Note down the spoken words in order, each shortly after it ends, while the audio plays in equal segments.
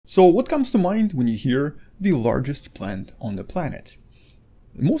So what comes to mind when you hear the largest plant on the planet?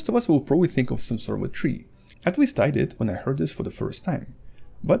 Most of us will probably think of some sort of a tree. At least I did when I heard this for the first time.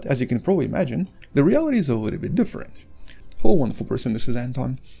 But as you can probably imagine, the reality is a little bit different. Hello wonderful person, this is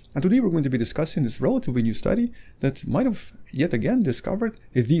Anton, and today we're going to be discussing this relatively new study that might have yet again discovered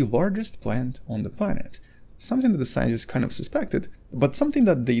the largest plant on the planet. Something that the scientists kind of suspected, but something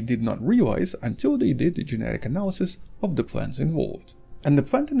that they did not realize until they did the genetic analysis of the plants involved. And the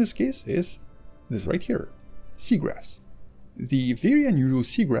plant in this case is this right here, seagrass. The very unusual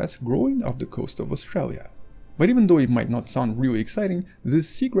seagrass growing off the coast of Australia. But even though it might not sound really exciting, this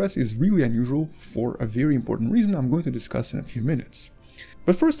seagrass is really unusual for a very important reason I'm going to discuss in a few minutes.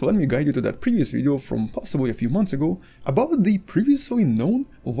 But first, let me guide you to that previous video from possibly a few months ago about the previously known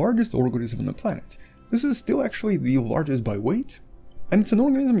largest organism on the planet. This is still actually the largest by weight, and it's an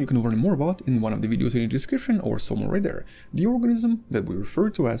organism you can learn more about in one of the videos in the description or somewhere right there. The organism that we refer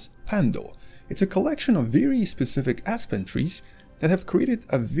to as pando. It's a collection of very specific aspen trees that have created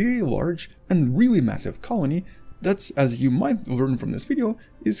a very large and really massive colony that's, as you might learn from this video,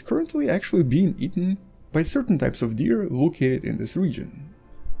 is currently actually being eaten by certain types of deer located in this region.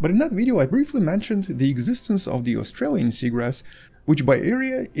 But in that video I briefly mentioned the existence of the Australian seagrass, which by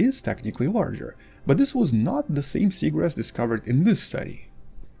area is technically larger, but this was not the same seagrass discovered in this study.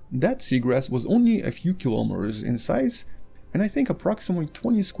 That seagrass was only a few kilometers in size, and I think approximately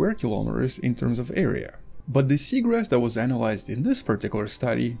 20 square kilometers in terms of area. But the seagrass that was analyzed in this particular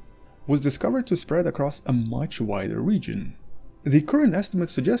study was discovered to spread across a much wider region. The current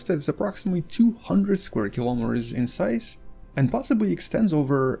estimates suggest that it's approximately 200 square kilometers in size and possibly extends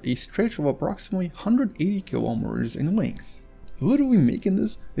over a stretch of approximately 180 kilometers in length, literally making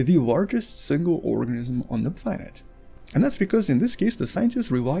this the largest single organism on the planet. And that's because in this case the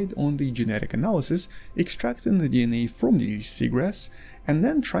scientists relied on the genetic analysis, extracting the DNA from the seagrass and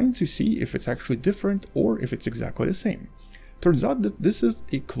then trying to see if it's actually different or if it's exactly the same. Turns out that this is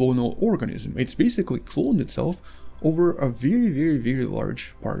a clonal organism. It's basically cloned itself over a very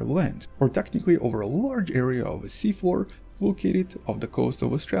large part of land, or technically over a large area of a seafloor located off the coast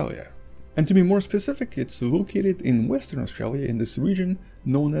of Australia. And to be more specific, it's located in Western Australia in this region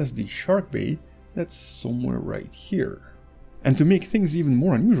known as the Shark Bay, that's somewhere right here. And to make things even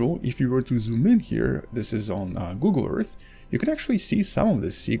more unusual, if you were to zoom in here, this is on Google Earth, you can actually see some of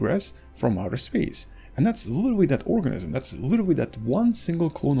this seagrass from outer space. And that's literally that organism, that's literally that one single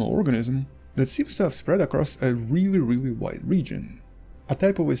clonal organism that seems to have spread across a really wide region. A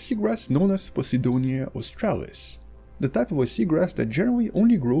type of a seagrass known as Posidonia australis. The type of a seagrass that generally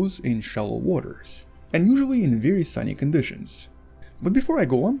only grows in shallow waters, and usually in very sunny conditions. But before I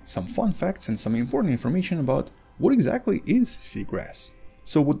go on, some fun facts and some important information about what exactly is seagrass.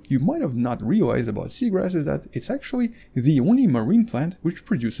 So what you might have not realized about seagrass is that it's actually the only marine plant which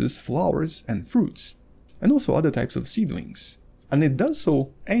produces flowers and fruits, and also other types of seedlings. And it does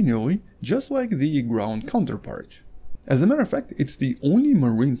so annually, just like the ground counterpart. As a matter of fact, it's the only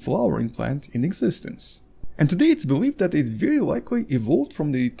marine flowering plant in existence. And today it's believed that it very likely evolved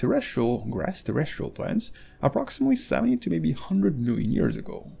from the terrestrial plants approximately 70 to maybe 100 million years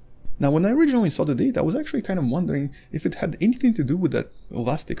ago. Now when I originally saw the date, I was actually kind of wondering if it had anything to do with that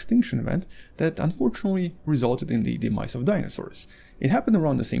last extinction event that unfortunately resulted in the demise of dinosaurs. It happened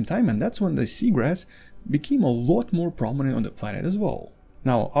around the same time, and that's when the seagrass became a lot more prominent on the planet as well.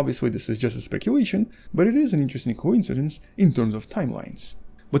 Now obviously this is just a speculation, but it is an interesting coincidence in terms of timelines.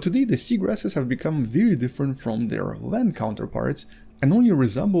 But today the seagrasses have become very different from their land counterparts and only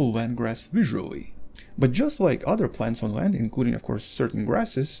resemble landgrass visually. But just like other plants on land, including of course certain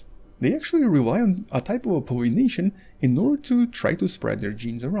grasses, they actually rely on a type of pollination in order to try to spread their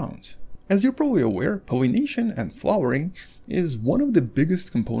genes around. As you're probably aware, pollination and flowering is one of the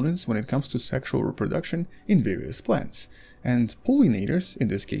biggest components when it comes to sexual reproduction in various plants. And pollinators, in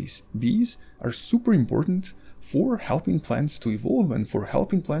this case bees, are super important for helping plants to evolve and for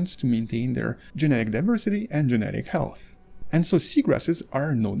helping plants to maintain their genetic diversity and genetic health. And so seagrasses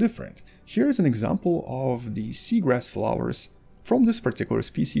are no different. Here's an example of the seagrass flowers from this particular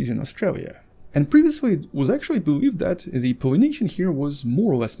species in Australia. And previously it was actually believed that the pollination here was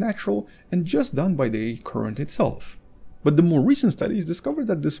more or less natural and just done by the current itself. But the more recent studies discovered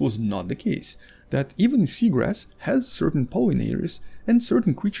that this was not the case, that even seagrass has certain pollinators and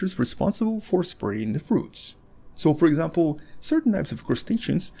certain creatures responsible for spreading the fruits. So for example, certain types of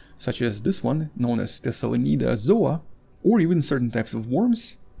crustaceans, such as this one known as Thessalinida zoa, or even certain types of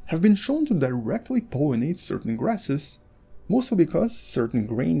worms, have been shown to directly pollinate certain grasses, mostly because certain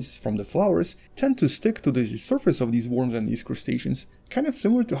grains from the flowers tend to stick to the surface of these worms and these crustaceans, kind of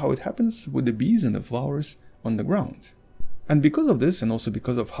similar to how it happens with the bees and the flowers on the ground. And because of this, and also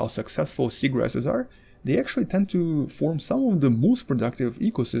because of how successful seagrasses are, they actually tend to form some of the most productive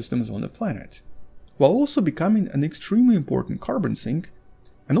ecosystems on the planet, while also becoming an extremely important carbon sink,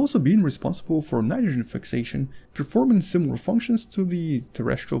 and also being responsible for nitrogen fixation, performing similar functions to the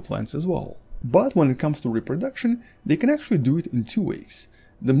terrestrial plants as well. But when it comes to reproduction, they can actually do it in two ways.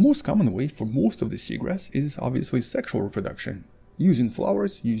 The most common way for most of the seagrass is obviously sexual reproduction, using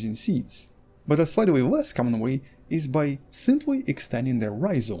flowers, using seeds. But a slightly less common way is by simply extending their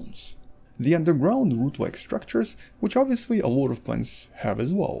rhizomes, the underground root-like structures, which obviously a lot of plants have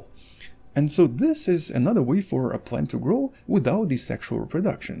as well. And so this is another way for a plant to grow without the sexual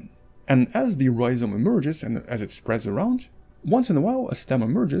reproduction. And as the rhizome emerges and as it spreads around, once in a while a stem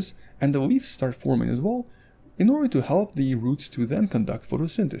emerges and the leaves start forming as well, in order to help the roots to then conduct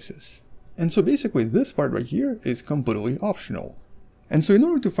photosynthesis. And so basically this part right here is completely optional. And so in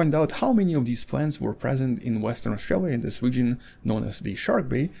order to find out how many of these plants were present in Western Australia in this region known as the Shark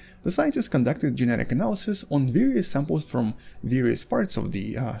Bay, the scientists conducted genetic analysis on various samples from various parts of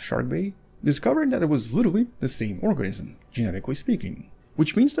the Shark Bay, discovering that it was literally the same organism, genetically speaking.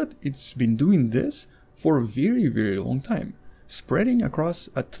 Which means that it's been doing this for a very, very long time, spreading across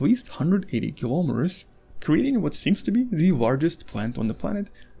at least 180 kilometers, creating what seems to be the largest plant on the planet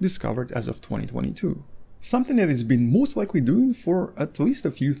discovered as of 2022. Something that it's been most likely doing for at least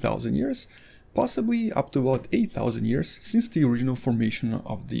a few thousand years, possibly up to about 8,000 years since the original formation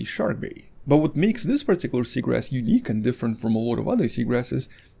of the Shark Bay. But what makes this particular seagrass unique and different from a lot of other seagrasses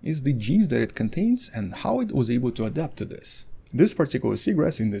is the genes that it contains and how it was able to adapt to this. This particular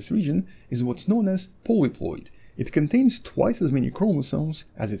seagrass in this region is what's known as polyploid. It contains twice as many chromosomes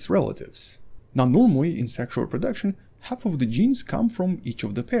as its relatives. Now normally in sexual reproduction, half of the genes come from each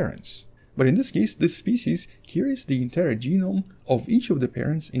of the parents. But in this case, this species carries the entire genome of each of the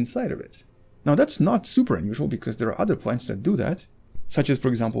parents inside of it. Now that's not super unusual because there are other plants that do that, such as for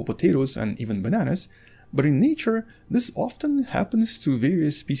example potatoes and even bananas, but in nature this often happens to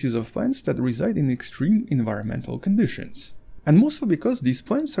various species of plants that reside in extreme environmental conditions. And mostly because these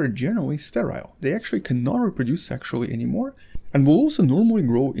plants are generally sterile, they actually cannot reproduce sexually anymore and will also normally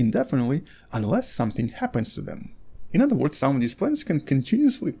grow indefinitely unless something happens to them. In other words, some of these plants can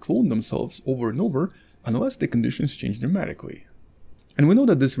continuously clone themselves over and over unless the conditions change dramatically. And we know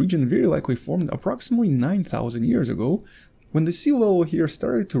that this region very likely formed approximately 9,000 years ago, when the sea level here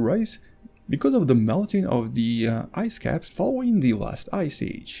started to rise because of the melting of the ice caps following the last ice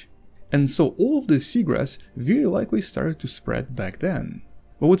age. And so all of the seagrass very likely started to spread back then.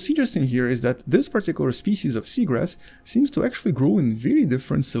 But what's interesting here is that this particular species of seagrass seems to actually grow in very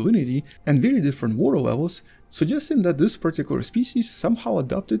different salinity and very different water levels, suggesting that this particular species somehow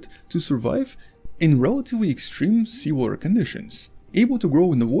adapted to survive in relatively extreme seawater conditions, able to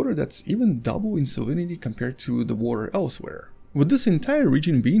grow in the water that's even double in salinity compared to the water elsewhere. With this entire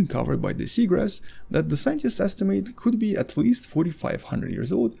region being covered by the seagrass that the scientists estimate could be at least 4,500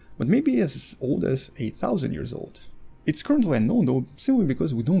 years old, but maybe as old as 8,000 years old. It's currently unknown though, simply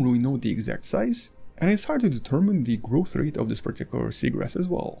because we don't really know the exact size, and it's hard to determine the growth rate of this particular seagrass as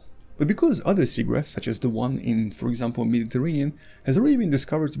well. But because other seagrass, such as the one in, for example, Mediterranean, has already been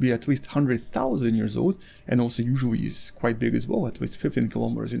discovered to be at least 100,000 years old, and also usually is quite big as well, at least 15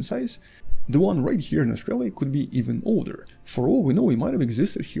 kilometers in size, the one right here in Australia could be even older. For all we know, it might have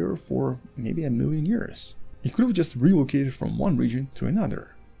existed here for maybe 1 million years. It could have just relocated from one region to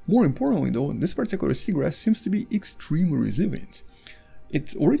another. More importantly though, this particular seagrass seems to be extremely resilient.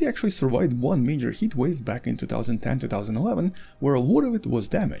 It already actually survived one major heat wave back in 2010-2011, where a lot of it was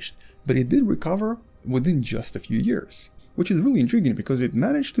damaged, but it did recover within just a few years, which is really intriguing because it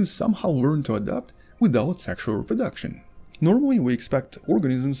managed to somehow learn to adapt without sexual reproduction. Normally we expect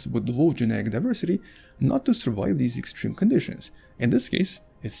organisms with low genetic diversity not to survive these extreme conditions. In this case,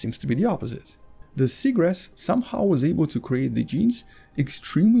 it seems to be the opposite. The seagrass somehow was able to create the genes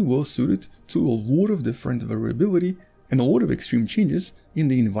extremely well suited to a lot of different variability and a lot of extreme changes in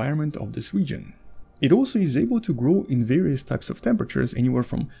the environment of this region. It also is able to grow in various types of temperatures, anywhere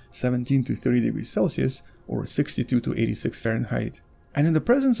from 17 to 30 degrees Celsius or 62 to 86 Fahrenheit, and in the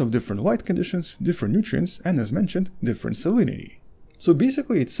presence of different light conditions, different nutrients, and as mentioned, different salinity. So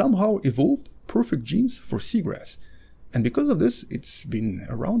basically it somehow evolved perfect genes for seagrass, and because of this it's been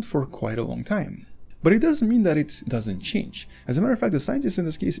around for quite a long time. But it doesn't mean that it doesn't change. As a matter of fact, the scientists in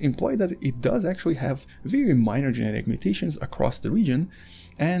this case imply that it does actually have very minor genetic mutations across the region,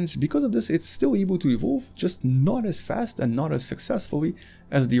 and because of this it's still able to evolve, just not as fast and not as successfully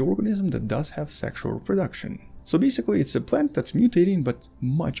as the organism that does have sexual reproduction. So basically it's a plant that's mutating but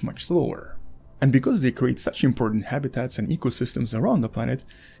much slower. And because they create such important habitats and ecosystems around the planet,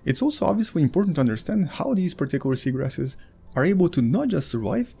 it's also obviously important to understand how these particular seagrasses are able to not just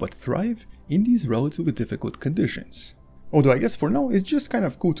survive but thrive in these relatively difficult conditions. Although I guess for now it's just kind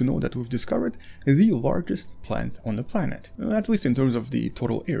of cool to know that we've discovered the largest plant on the planet, at least in terms of the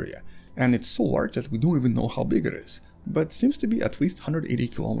total area. And it's so large that we don't even know how big it is, but seems to be at least 180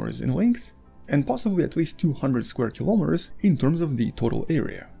 kilometers in length and possibly at least 200 square kilometers in terms of the total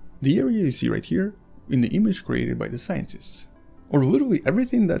area. The area you see right here in the image created by the scientists, or literally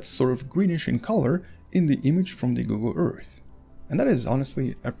everything that's sort of greenish in color in the image from the Google Earth. And that is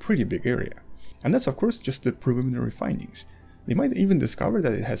honestly a pretty big area. And that's of course just the preliminary findings. They might even discover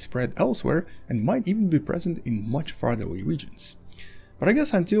that it has spread elsewhere and might even be present in much farther away regions. But I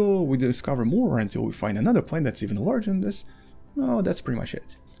guess until we discover more or until we find another plant that's even larger than this, well, that's pretty much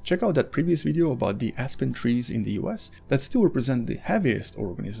it. Check out that previous video about the aspen trees in the US that still represent the heaviest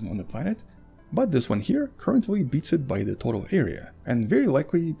organism on the planet, but this one here currently beats it by the total area, and very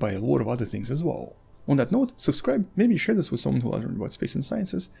likely by a lot of other things as well. On that note, subscribe, maybe share this with someone who has learned about space and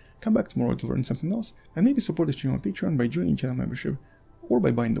sciences, come back tomorrow to learn something else, and maybe support this channel on Patreon by joining channel membership, or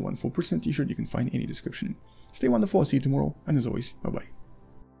by buying the 1% t-shirt you can find in any description. Stay wonderful, I'll see you tomorrow, and as always, bye bye.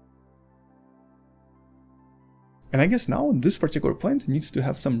 And I guess now this particular plant needs to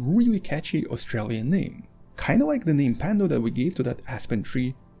have some really catchy Australian name. Kinda like the name Pando that we gave to that aspen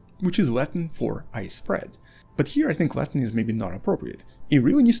tree, which is Latin for ice spread. But here I think Latin is maybe not appropriate. It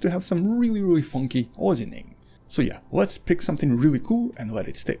really needs to have some really funky Aussie name. So yeah, let's pick something really cool and let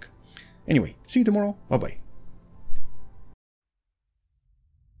it stick. Anyway, see you tomorrow, bye bye.